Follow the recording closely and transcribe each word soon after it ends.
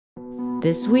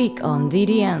This week on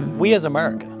DDN. We as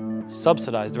America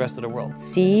subsidize the rest of the world.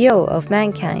 CEO of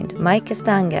MannKind,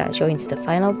 Castagna, joins the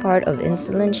final part of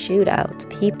Insulin Shoot Out,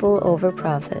 People Over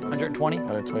Profit. 120?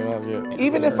 $120, yeah.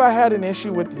 Even if I had an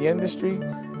issue with the industry,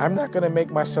 I'm not going to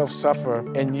make myself suffer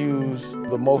and use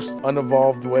the most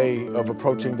unevolved way of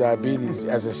approaching diabetes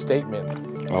as a statement.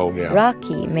 Oh, yeah.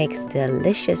 Raquel makes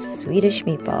delicious Swedish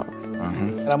meatballs.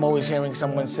 And I'm always hearing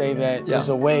someone say that there's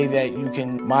a way that you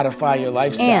can modify your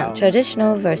lifestyle. And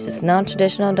traditional versus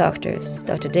non-traditional doctors.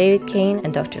 Dr. Kayne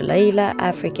and Dr. Llaila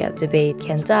Afrika debate,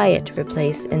 can diet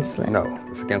replace insulin? No,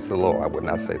 it's against the law. I would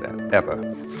not say that,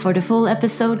 ever. For the full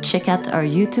episode, check out our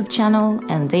YouTube channel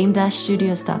and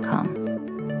dame-studios.com.